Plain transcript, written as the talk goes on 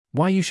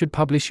Why you should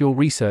publish your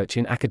research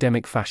in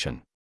academic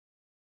fashion.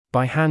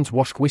 By Hans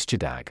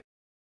Waschke-Wischedag.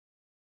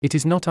 It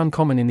is not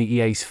uncommon in the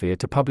EA sphere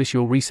to publish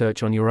your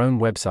research on your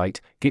own website,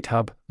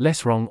 GitHub,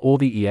 LessWrong, or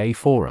the EA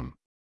forum.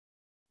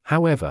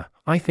 However,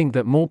 I think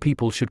that more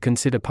people should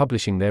consider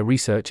publishing their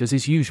research as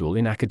is usual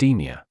in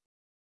academia.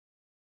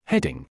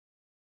 Heading: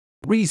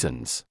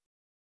 Reasons.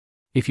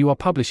 If you are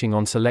publishing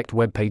on select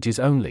web pages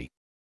only.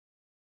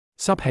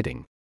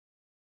 Subheading: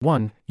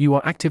 1. You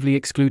are actively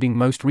excluding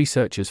most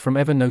researchers from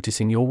ever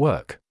noticing your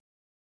work.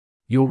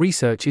 Your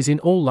research is in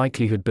all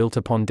likelihood built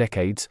upon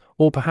decades,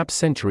 or perhaps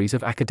centuries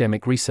of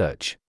academic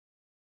research.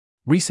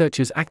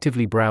 Researchers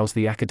actively browse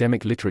the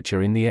academic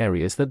literature in the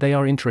areas that they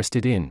are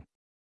interested in.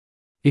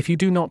 If you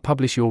do not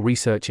publish your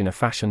research in a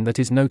fashion that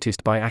is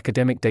noticed by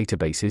academic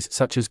databases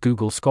such as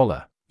Google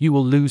Scholar, you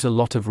will lose a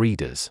lot of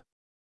readers.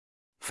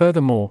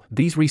 Furthermore,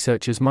 these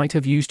researchers might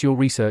have used your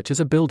research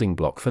as a building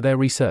block for their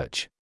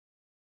research.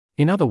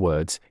 In other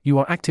words, you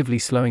are actively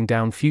slowing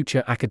down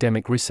future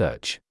academic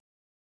research.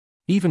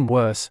 Even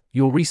worse,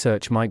 your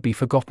research might be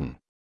forgotten.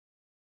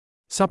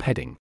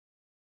 Subheading: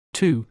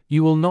 2.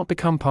 You will not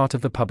become part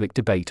of the public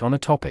debate on a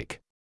topic.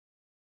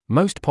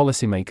 Most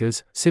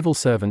policymakers, civil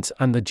servants,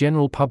 and the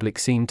general public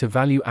seem to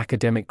value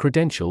academic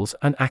credentials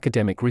and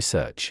academic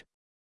research.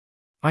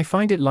 I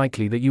find it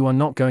likely that you are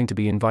not going to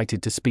be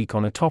invited to speak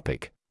on a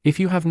topic if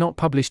you have not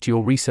published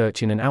your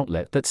research in an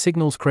outlet that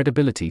signals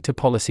credibility to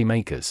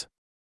policymakers.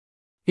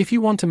 If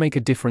you want to make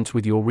a difference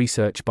with your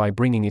research by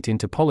bringing it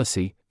into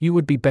policy, you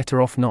would be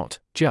better off not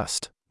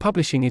just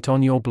publishing it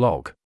on your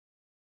blog.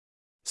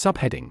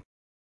 Subheading: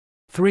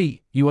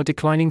 3. You are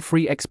declining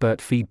free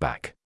expert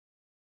feedback.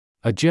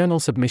 A journal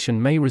submission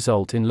may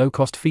result in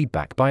low-cost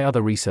feedback by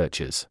other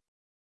researchers.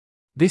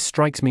 This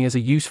strikes me as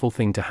a useful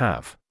thing to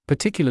have,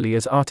 particularly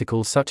as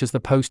articles such as the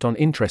post on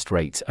interest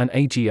rates and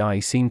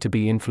AGI seem to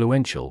be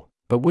influential,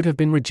 but would have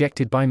been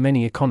rejected by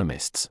many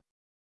economists.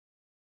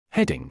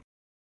 Heading: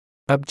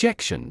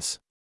 Objections.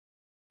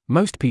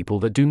 Most people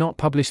that do not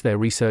publish their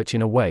research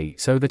in a way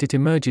so that it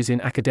emerges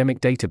in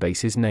academic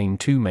databases name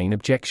two main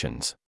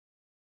objections.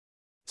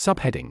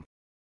 Subheading: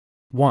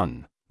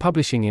 1.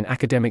 Publishing in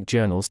academic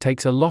journals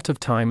takes a lot of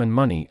time and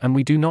money, and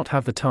we do not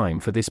have the time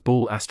for this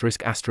bull ********.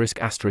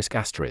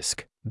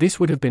 This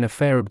would have been a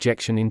fair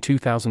objection in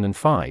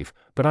 2005,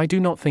 but I do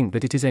not think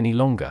that it is any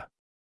longer.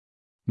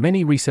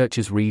 Many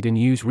researchers read and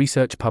use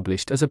research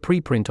published as a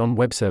preprint on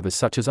web servers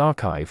such as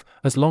Archive,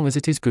 as long as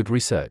it is good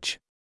research.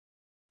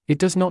 It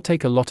does not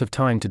take a lot of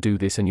time to do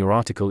this, and your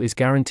article is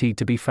guaranteed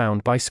to be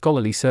found by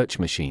scholarly search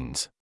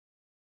machines.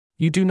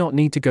 You do not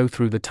need to go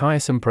through the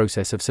tiresome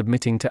process of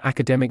submitting to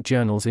academic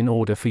journals in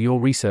order for your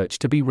research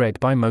to be read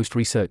by most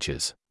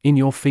researchers in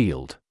your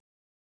field.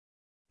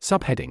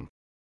 Subheading: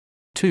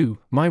 2.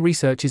 My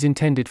research is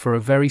intended for a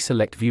very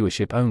select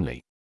viewership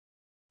only.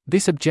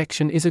 This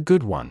objection is a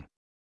good one.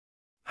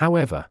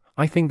 However,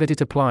 I think that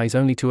it applies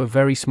only to a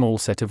very small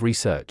set of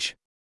research.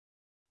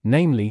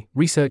 Namely,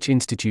 research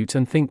institutes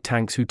and think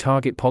tanks who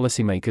target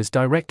policymakers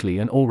directly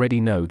and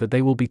already know that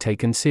they will be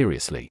taken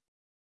seriously.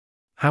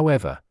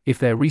 However, if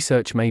their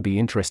research may be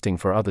interesting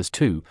for others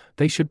too,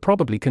 they should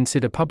probably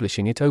consider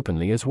publishing it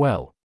openly as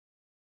well.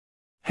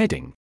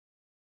 Heading: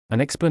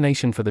 An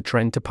explanation for the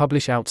trend to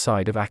publish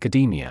outside of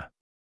academia.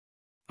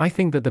 I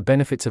think that the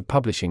benefits of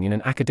publishing in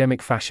an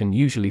academic fashion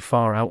usually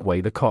far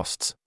outweigh the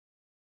costs.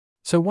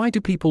 So why do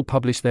people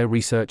publish their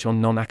research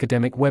on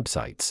non-academic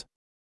websites?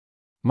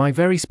 My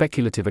very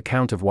speculative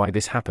account of why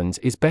this happens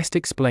is best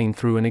explained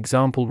through an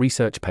example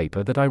research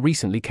paper that I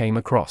recently came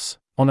across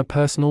on a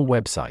personal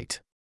website.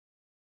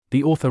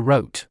 The author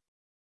wrote,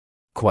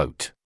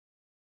 quote,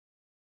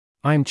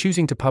 "I am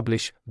choosing to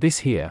publish this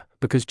here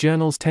because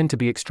journals tend to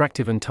be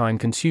extractive and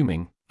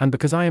time-consuming, and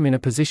because I am in a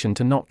position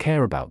to not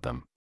care about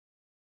them."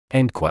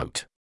 End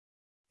quote.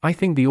 I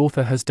think the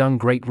author has done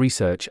great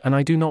research, and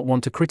I do not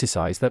want to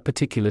criticize that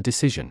particular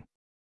decision.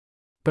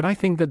 But I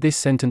think that this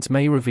sentence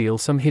may reveal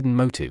some hidden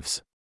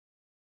motives.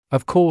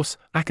 Of course,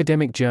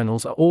 academic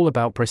journals are all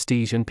about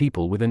prestige, and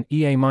people with an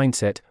EA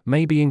mindset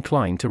may be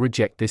inclined to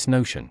reject this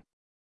notion.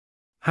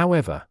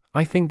 However,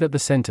 I think that the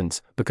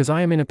sentence, "because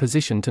I am in a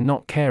position to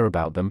not care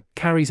about them,"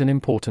 carries an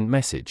important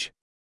message.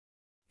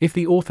 If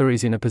the author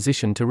is in a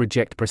position to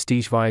reject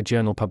prestige via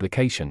journal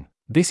publication,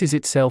 this is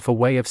itself a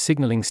way of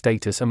signaling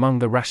status among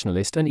the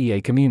rationalist and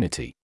EA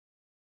community.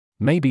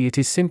 Maybe it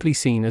is simply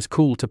seen as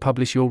cool to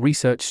publish your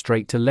research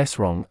straight to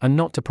LessWrong and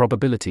not to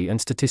probability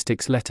and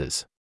statistics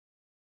letters.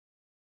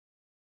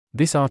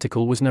 This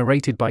article was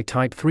narrated by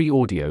Type 3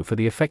 Audio for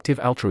the Effective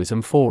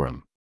Altruism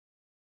Forum.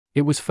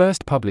 It was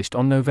first published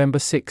on November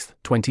 6,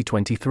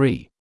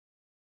 2023.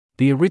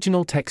 The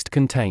original text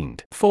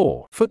contained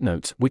 4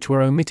 footnotes which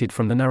were omitted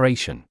from the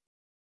narration.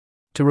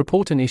 To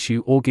report an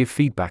issue or give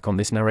feedback on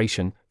this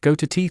narration, go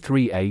to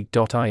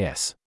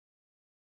t3a.is.